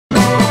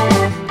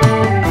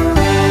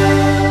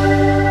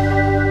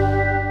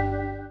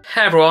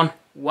Hey everyone,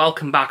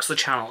 welcome back to the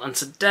channel, and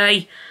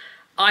today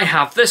I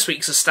have this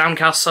week's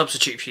AstoundCast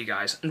Substitute for you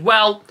guys. And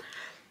well,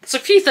 there's a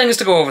few things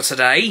to go over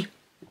today.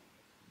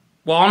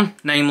 One,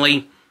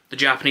 namely, the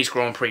Japanese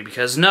Grand Prix,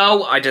 because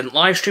no, I didn't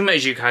live stream it,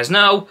 as you guys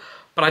know,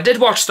 but I did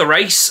watch the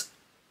race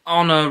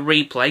on a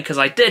replay, because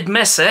I did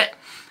miss it.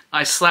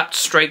 I slept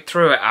straight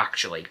through it,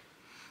 actually.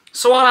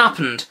 So what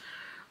happened?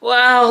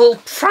 Well,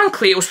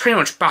 frankly, it was pretty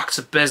much back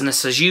to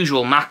business as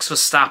usual. Max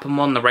Verstappen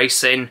won the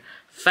race in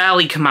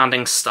fairly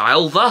commanding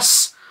style,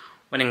 thus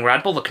winning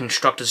Red Bull the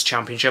Constructors'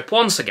 Championship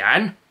once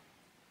again,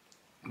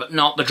 but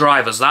not the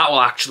drivers. That will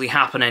actually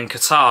happen in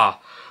Qatar,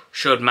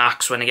 should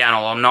Max win again,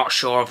 although I'm not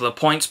sure of the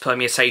points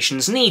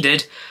permutations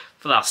needed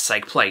for that to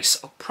take place.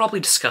 I'll probably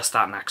discuss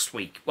that next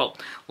week. Well,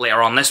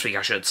 later on this week,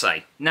 I should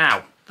say.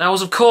 Now, there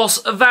was, of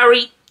course, a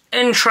very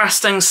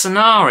interesting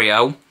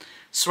scenario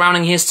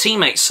surrounding his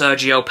teammate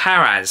Sergio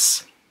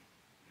Perez.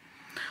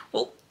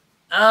 Well,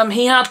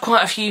 he had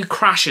quite a few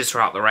crashes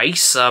throughout the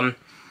race,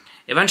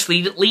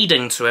 eventually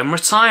leading to him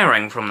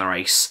retiring from the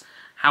race.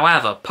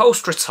 However,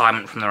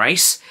 post-retirement from the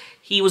race,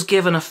 he was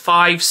given a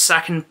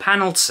 5-second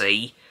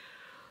penalty,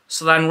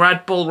 so then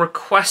Red Bull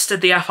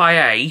requested the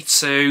FIA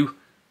to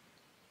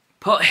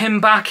put him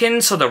back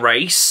into the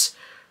race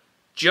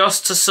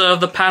just to serve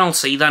the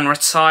penalty, then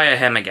retire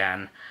him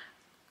again.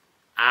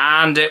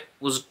 And it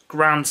was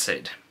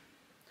granted.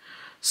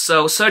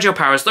 So Sergio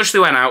Perez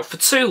literally went out for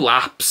 2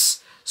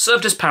 laps,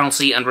 served his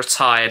penalty, and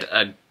retired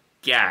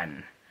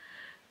again.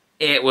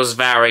 It was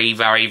very,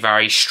 very,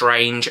 very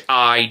strange.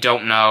 I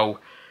don't know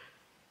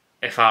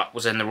if that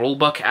was in the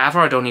rulebook ever.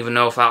 I don't even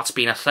know if that's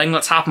been a thing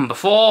that's happened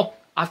before.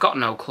 I've got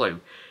no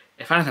clue.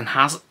 If anything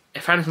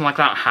like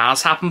that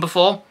has happened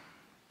before,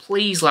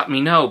 please let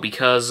me know,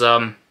 because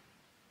I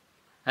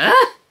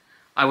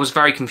was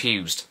very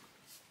confused.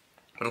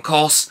 But of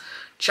course,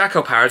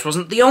 Checo Perez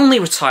wasn't the only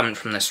retirement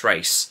from this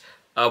race.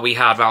 We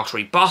had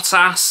Valtteri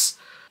Bottas,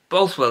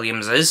 both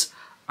Williamses,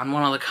 and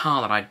one other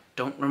car that I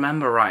don't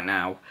remember right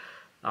now.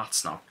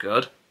 That's not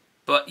good.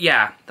 But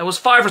yeah, there was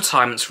 5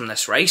 retirements from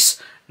this race.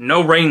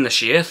 No rain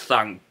this year,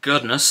 thank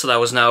goodness, so there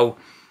was no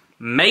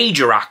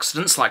major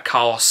accidents like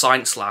Carlos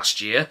Sainz last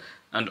year,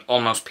 and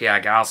almost Pierre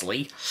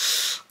Gasly.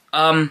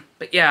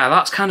 But yeah,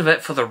 that's kind of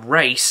it for the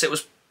race. It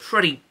was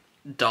pretty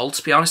dull,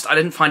 to be honest. I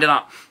didn't find it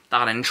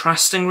that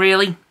interesting,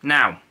 really.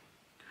 Now,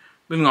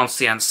 moving on to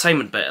the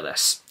entertainment bit of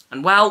this.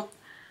 And well,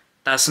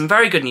 there's some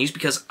very good news,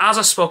 because as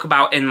I spoke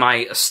about in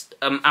my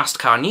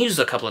AstoundCast news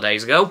a couple of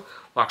days ago,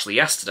 well actually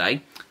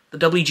yesterday, the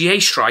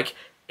wgastrike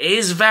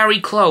is very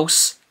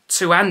close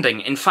to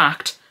ending. In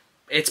fact,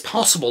 it's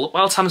possible that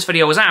by the time this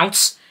video is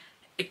out,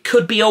 it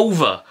could be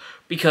over,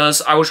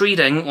 because I was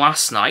reading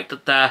last night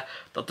that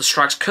the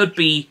strikes could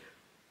be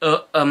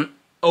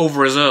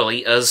over as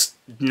early as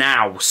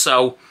now.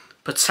 So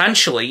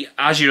potentially,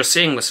 as you're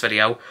seeing this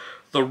video,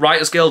 the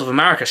Writers Guild of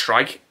America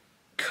strike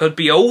could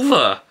be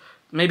over.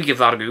 Maybe give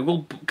that a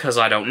Google, because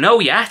I don't know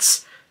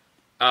yet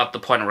at the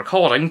point of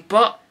recording,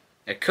 but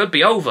it could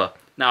be over.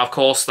 Now, of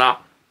course,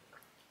 that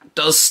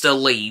does still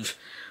leave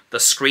the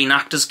Screen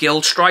Actors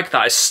Guild strike.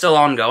 That is still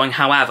ongoing.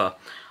 However,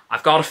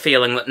 I've got a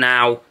feeling that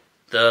now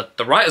the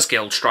Writers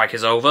Guild strike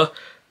is over,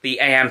 the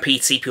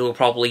AMPT people will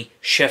probably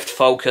shift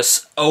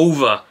focus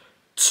over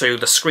to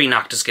the Screen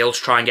Actors Guild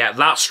to try and get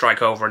that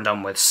strike over and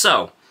done with.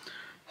 So,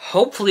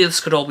 hopefully this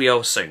could all be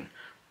over soon,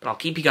 but I'll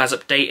keep you guys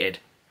updated.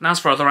 And as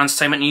for other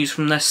entertainment news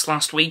from this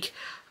last week,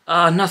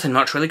 nothing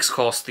much really, because of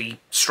course the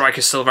strike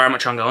is still very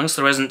much ongoing,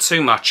 so there isn't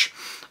too much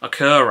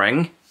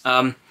occurring.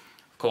 Of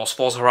course,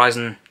 Forza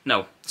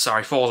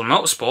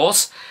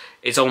Motorsport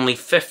is only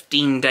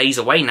 15 days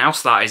away now,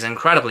 so that is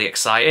incredibly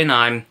exciting.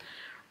 I'm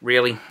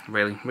really,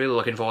 really, really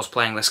looking forward to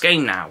playing this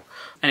game now.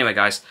 Anyway,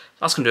 guys,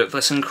 that's going to do it for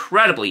this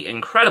incredibly,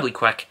 incredibly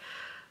quick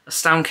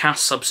AstoundCast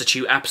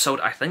Substitute episode.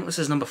 I think this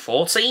is number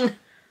 14?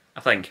 I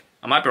think.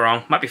 I might be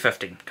wrong. Might be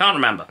 15. Can't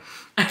remember.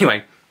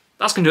 Anyway,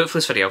 that's going to do it for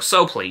this video,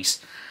 so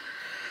please,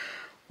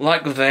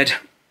 like the vid,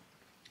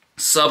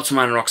 sub to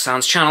mine and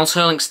Roxanne's channels,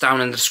 her link's down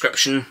in the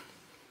description,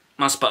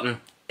 mouse button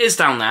is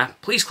down there,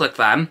 please click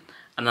them,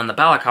 and then the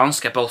bell icons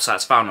to get both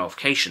sets of our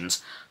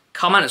notifications.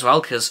 Comment as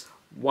well, because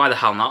why the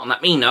hell not, and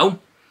let me know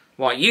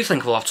what you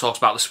think of what I've talked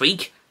about this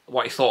week,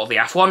 what you thought of the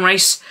F1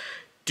 race.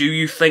 Do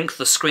you think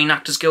the Screen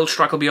Actors Guild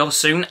strike will be over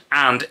soon,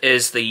 and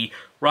is the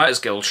Writers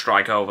Guild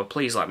strike over?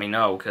 Please let me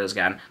know, because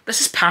again,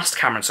 this is past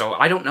Cameron, so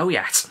I don't know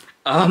yet.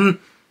 And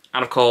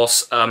of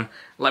course,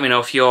 let me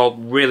know if you're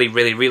really,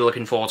 really, really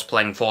looking forward to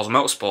playing Forza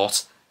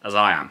Motorsport, as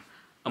I am.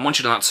 And once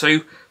you've done that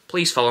too,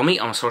 please follow me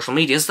on my social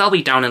medias. They'll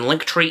be down in the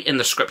Linktree in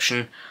the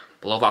description.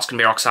 Below that's going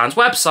to be Roxanne's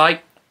website.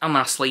 And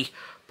lastly,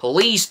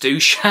 please do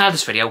share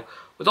this video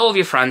with all of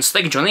your friends so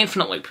they can join the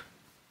infinite loop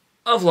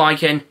of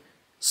liking,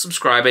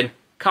 subscribing,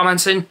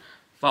 commenting,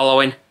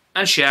 following,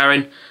 and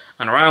sharing,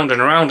 and around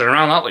and around and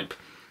around that loop.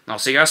 And I'll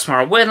see you guys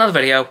tomorrow with another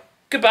video.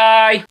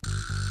 Goodbye!